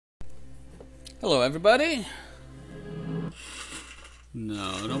Hello, everybody.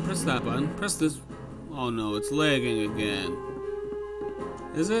 No, don't press that button. Press this. Oh no, it's lagging again.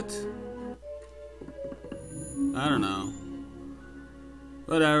 Is it? I don't know.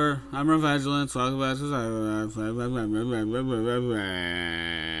 Whatever. I'm Revegelance. Welcome back to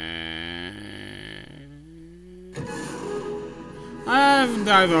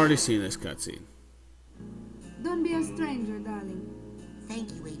I've already seen this cutscene. Don't be a stranger, darling.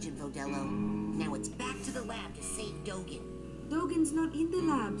 Thank you, Agent Vodello. Now it's back to the lab to save Dogen. Dogen's not in the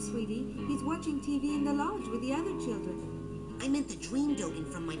lab, sweetie. He's watching TV in the lodge with the other children. I meant the dream Dogen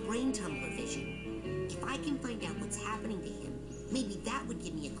from my brain tumbler vision. If I can find out what's happening to him, maybe that would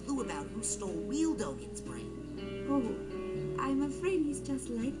give me a clue about who stole real Dogen's brain. Oh, I'm afraid he's just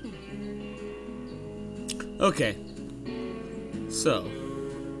like that. Okay. So,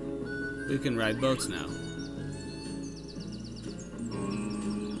 we can ride boats now.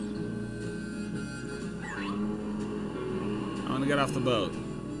 I want to get off the boat.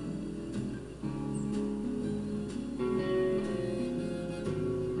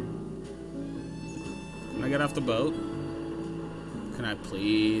 Can I get off the boat? Can I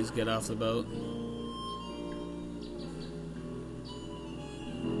please get off the boat?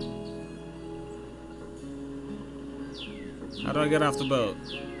 How do I get off the boat?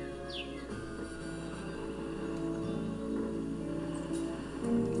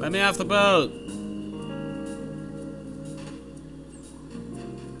 Let me off the boat!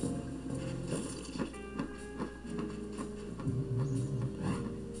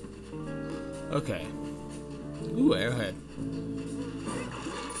 Okay. Ooh, arrowhead.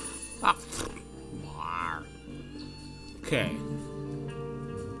 Ah. Okay.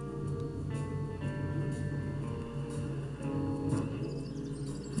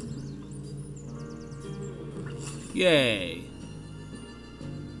 Yay.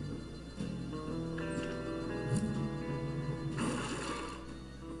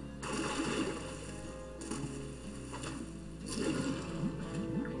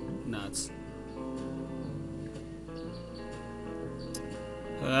 Nuts.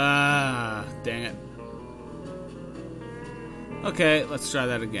 Ah, dang it. Okay, let's try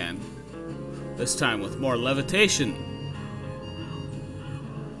that again. This time with more levitation.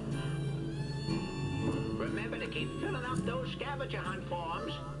 Remember to keep filling up those scavenger hunt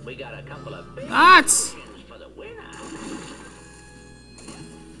forms. We got a couple of big Nuts! questions for the winner.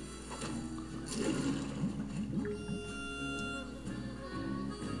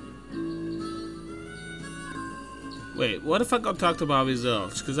 Wait, what if I go talk to Bobby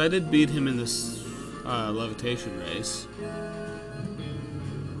Zilch? Because I did beat him in this levitation race.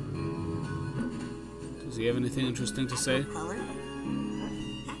 Does he have anything interesting to say? Color?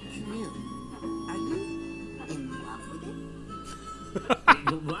 That's new. Are you in love with it?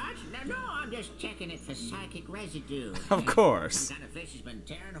 What? No, I'm just checking it for psychic residue. Of course. Some kind of fish has been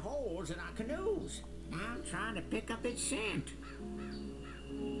tearing holes in our canoes. Now I'm trying to pick up its scent.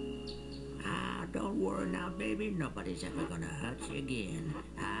 Ah, don't worry now, baby. Nobody's ever gonna hurt you again.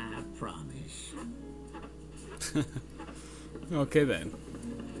 I promise. Okay then.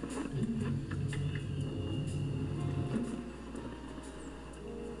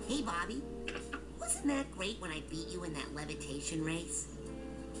 Hey, Bobby. Wasn't that great when I beat you in that levitation race?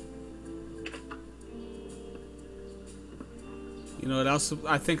 You know what else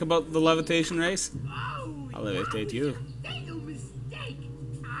I think about the levitation race? Oh, I'll levitate you. made a mistake.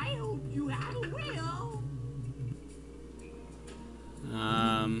 I hope you have a will.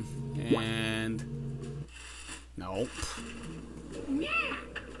 And... Nope. Yeah.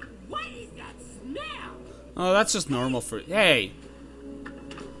 What is that smell? Oh, that's just normal for... Hey!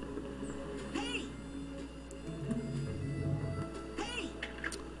 Hey! Hey!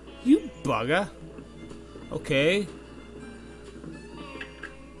 You bugger. Okay.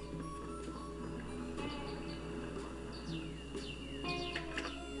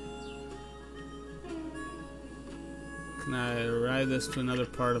 Can I ride this to another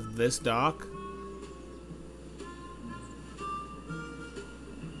part of this dock?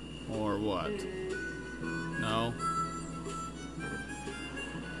 Or what? No.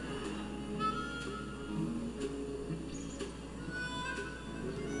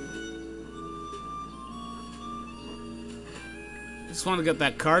 Just want to get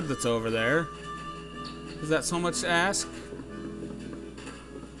that card that's over there. Is that so much to ask?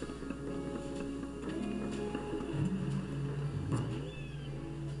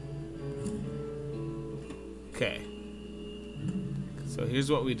 Okay. So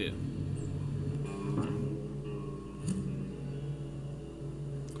here's what we do.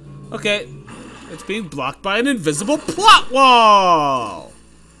 Okay. It's being blocked by an invisible plot wall!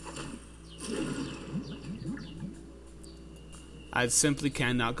 I simply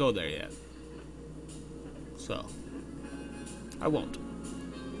cannot go there yet. So, I won't.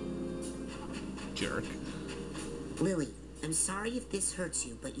 Jerk. Lily, I'm sorry if this hurts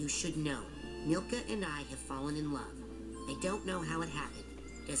you, but you should know. Milka and I have fallen in love. I don't know how it happened.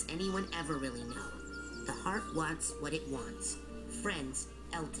 Does anyone ever really know? The heart wants what it wants. Friends,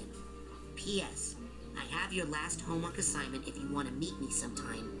 Elton. P.S. I have your last homework assignment. If you want to meet me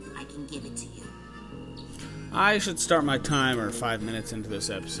sometime, I can give it to you. I should start my timer 5 minutes into this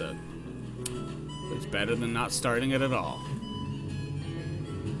episode. It's better than not starting it at all.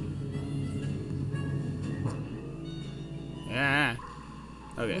 Yeah.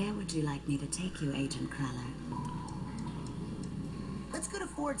 Okay. Where would you like me to take you, Agent Cruller? Let's go to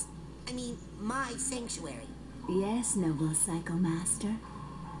Ford's, my sanctuary. Yes, noble Psycho Master.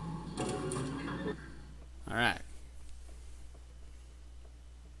 Alright.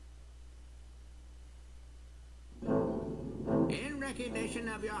 In recognition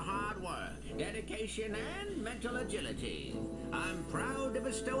of your hard work, dedication, and mental agility, I'm proud to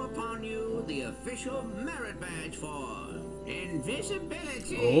bestow upon you the official merit badge for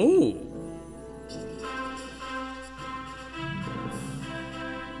invisibility. Oh.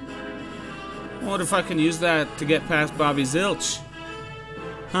 I wonder if I can use that to get past Bobby Zilch.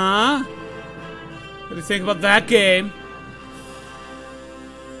 Huh? What do you think about that game?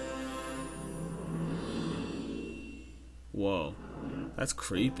 Whoa. That's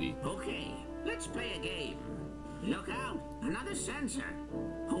creepy. Okay, let's play a game. Look out, another sensor.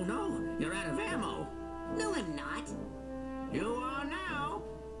 Oh no, you're out of ammo. No, I'm not. You are now.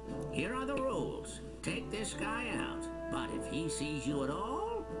 Here are the rules. Take this guy out, but if he sees you at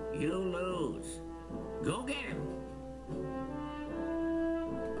all, you lose. Go get him.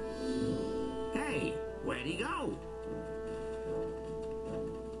 Hey, where'd he go?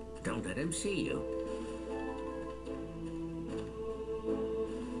 Don't let him see you.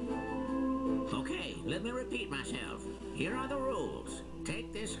 Okay, let me repeat myself. Here are the rules.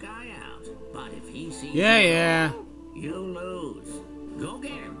 Take this guy out, but if he sees you at all, you lose. Go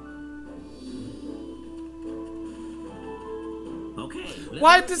get him. Okay.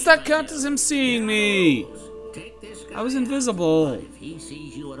 Why does that count as him seeing me? I was invisible. If he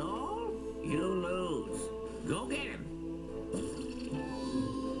sees you at all, you lose. Go get him.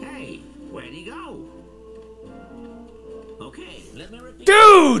 Hey, where'd he go? Okay, let me repeat.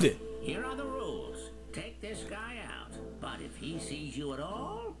 Dude! Here are the rules. Take this guy out, but if he sees you at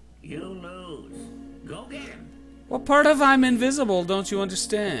all, you lose. Go get him. What part of I'm invisible don't you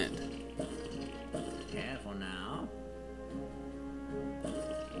understand? Careful now.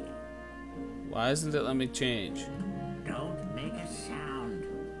 Why isn't it let me change? Don't make a sound.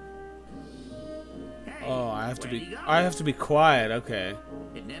 Hey, Oh, I have to be go? quiet, okay.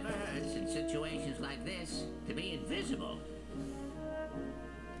 It never hurts in situations like this to be invisible.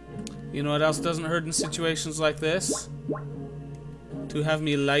 You know what else doesn't hurt in situations like this? To have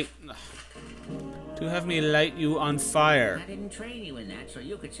me light you on fire. I didn't train you in that so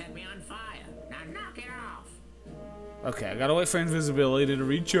you could set me on fire. Now knock it off. Okay, I gotta wait for invisibility to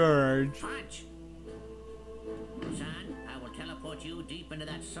recharge. Punch. Son, I will teleport you deep into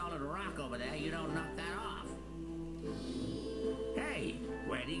that solid rock over there. You don't knock that off. Hey,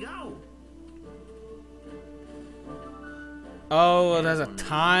 where'd he go? Oh, it has a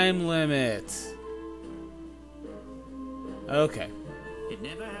time limit. Okay. It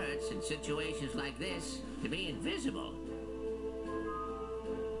never hurts in situations like this to be invisible.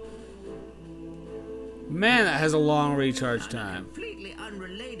 Man, that has a long recharge On a time. completely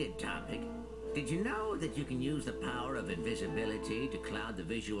unrelated topic, did you know that you can use the power of invisibility to cloud the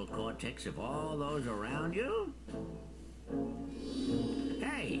visual cortex of all those around you?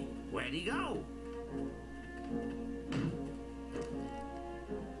 Hey, where'd he go?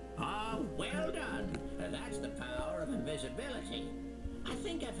 Oh, well done. That's the power of invisibility. I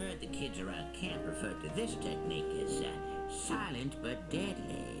think I've heard the kids around camp refer to this technique as silent but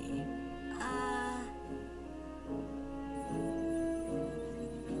deadly.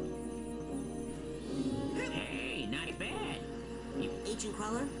 Hey, not bad. Agent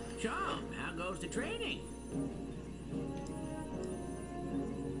Cruller? John, how goes the training?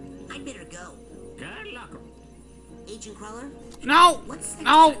 I'd better go. Good luck. Agent Cruller? No! What's the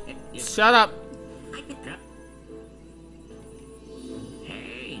No! Shut up. I'd better...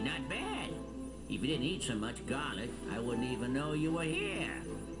 Hey, not bad. If you didn't eat so much garlic, I wouldn't even know you were here.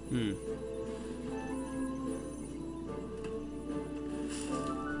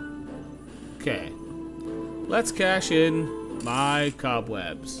 Okay. Let's cash in my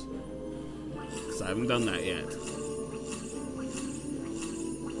cobwebs. Because I haven't done that yet.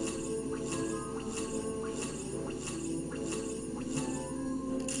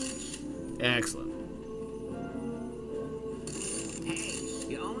 Excellent. Hey,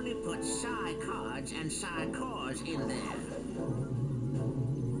 you only put psi cards and psi cores in there.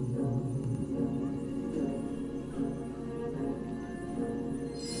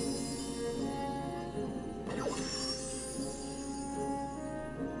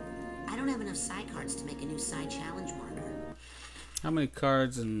 I don't have enough psi cards to make a new psi challenge marker. How many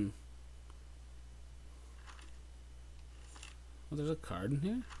cards and... Oh, there's a card in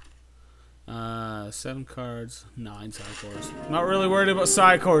here? 7 cards, 9 Psycores. Not really worried about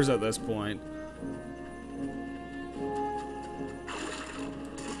Psycores at this point.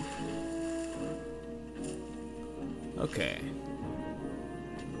 Okay.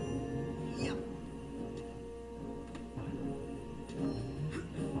 Yep.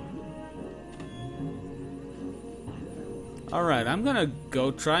 Alright, I'm gonna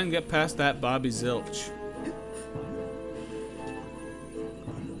go try and get past that Bobby Zilch.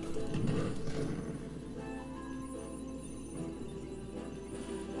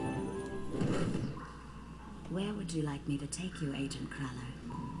 Where would you like me to take you, Agent Cruller?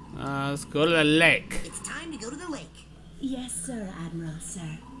 Let's go to the lake. It's time to go to the lake. Yes, sir, Admiral,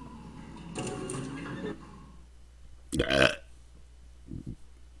 sir.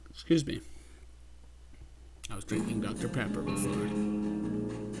 Excuse me. I was drinking Dr. Pepper before.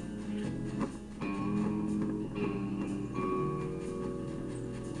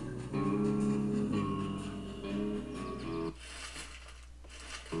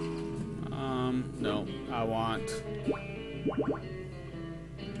 No, I want...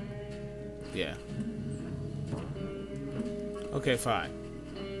 Yeah. Okay, fine.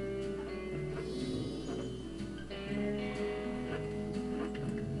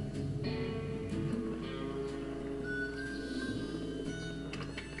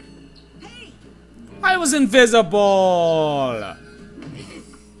 I was invisible!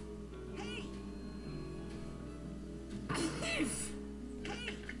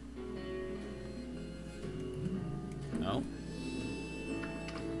 No.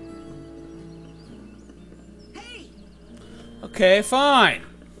 Okay, fine.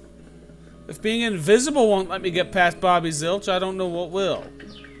 If being invisible won't let me get past Bobby Zilch, I don't know what will.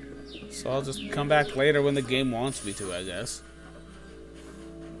 So I'll just come back later when the game wants me to, I guess.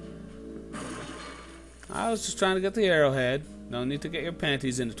 I was just trying to get the arrowhead. No need to get your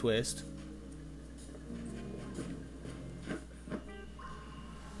panties in a twist.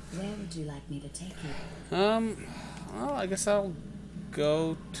 Where would you like me to take you? Well, I guess I'll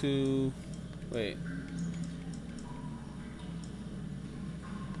go to... Wait.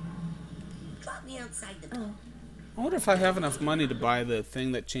 Drop me outside the... Oh, I wonder if I have enough money to buy the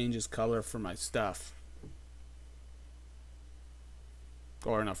thing that changes color for my stuff.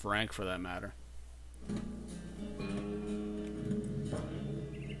 Or enough rank for that matter.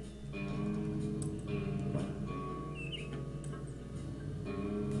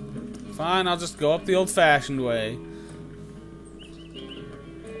 Fine, I'll just go up the old-fashioned way.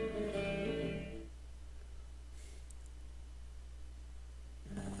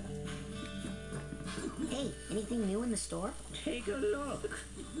 Hey, anything new in the store? Take a look.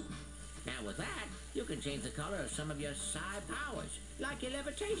 Now with that, you can change the color of some of your psi powers, like your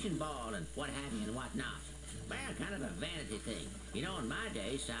levitation ball and what have you and what not. Well, kind of a vanity thing. You know, in my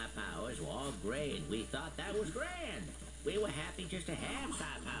day, psi powers were all gray, and we thought that was grand. We were happy just to have psi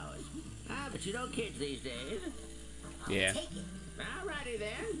powers. Ah, but you know kids these days. Yeah. Take it. Alrighty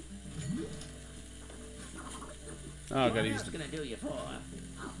then. Oh, What gotta use else the... can I do you for?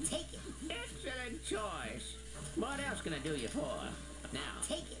 I'll take it. Excellent choice. What else can I do you for? Now,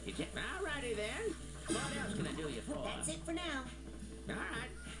 Take it. you alrighty then. What else can I do you for? That's it for now.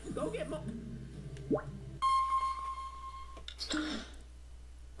 Alright, go get more.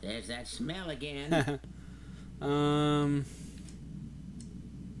 There's that smell again.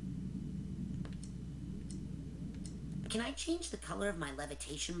 Can I change the color of my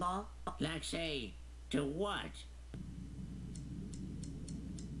levitation ball? Like, say, to what?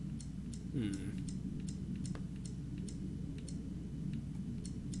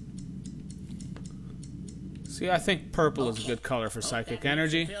 See, I think purple is a good color for psychic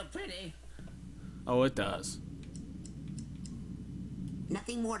energy. Feel pretty. Oh, it does.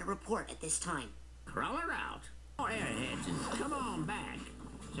 Nothing more to report at this time. Crawler out. Oh, airheads, and come on back.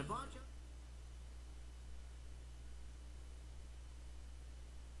 Support your...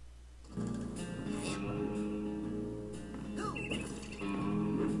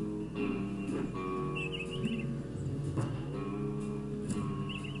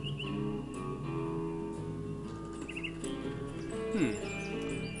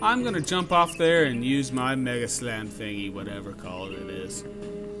 I'm gonna jump off there and use my Mega Slam thingy, whatever color it is.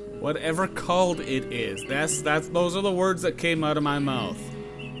 Whatever called it is. Those are the words that came out of my mouth.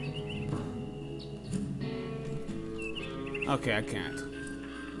 Okay, I can't.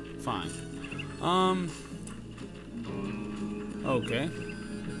 Fine. Okay.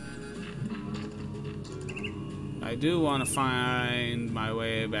 I do want to find my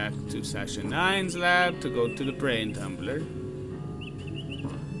way back to Session 9's lab to go to the brain tumbler.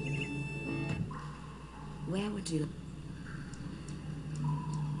 Where would you...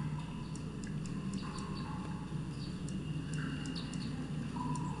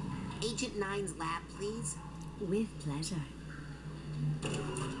 Agent 9's lab, please. With pleasure.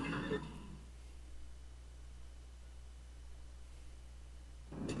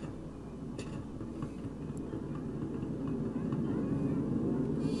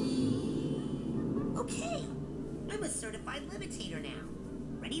 Okay, I'm a certified levitator now.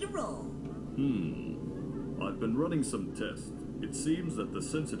 Ready to roll. I've been running some tests. It seems that the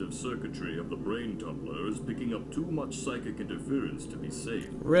sensitive circuitry of the brain tumbler is picking up too much psychic interference to be safe.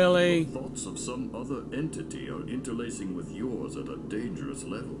 Really? The thoughts of some other entity are interlacing with yours at a dangerous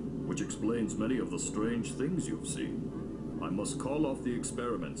level, which explains many of the strange things you've seen. I must call off the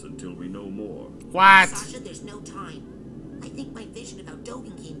experiments until we know more. What? Sasha, there's no time. I think my vision about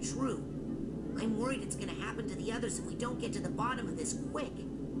Dogen came true. I'm worried it's gonna happen to the others if we don't get to the bottom of this quick.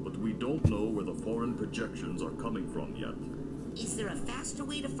 But we don't know where the foreign projections are coming from yet. Is there a faster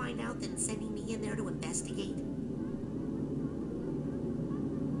way to find out than sending me in there to investigate?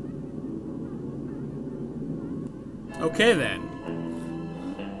 Okay then.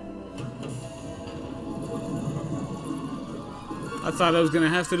 I thought I was gonna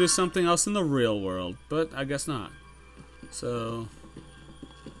have to do something else in the real world, but I guess not. So...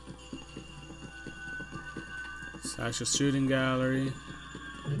 Sasha's shooting gallery.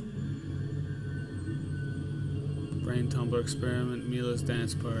 Brain tumbler experiment. Mila's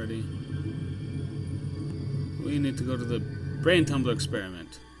dance party. We need to go to the brain tumbler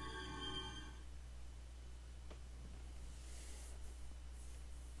experiment.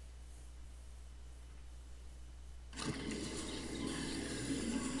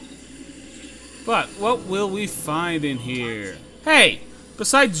 But what will we find in here? Hey!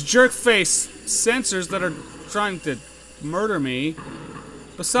 Besides jerk-face sensors that are trying to murder me,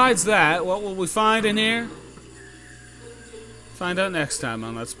 besides that, what will we find in here? Find out next time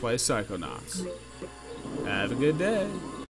on Let's Play Psychonauts. Have a good day.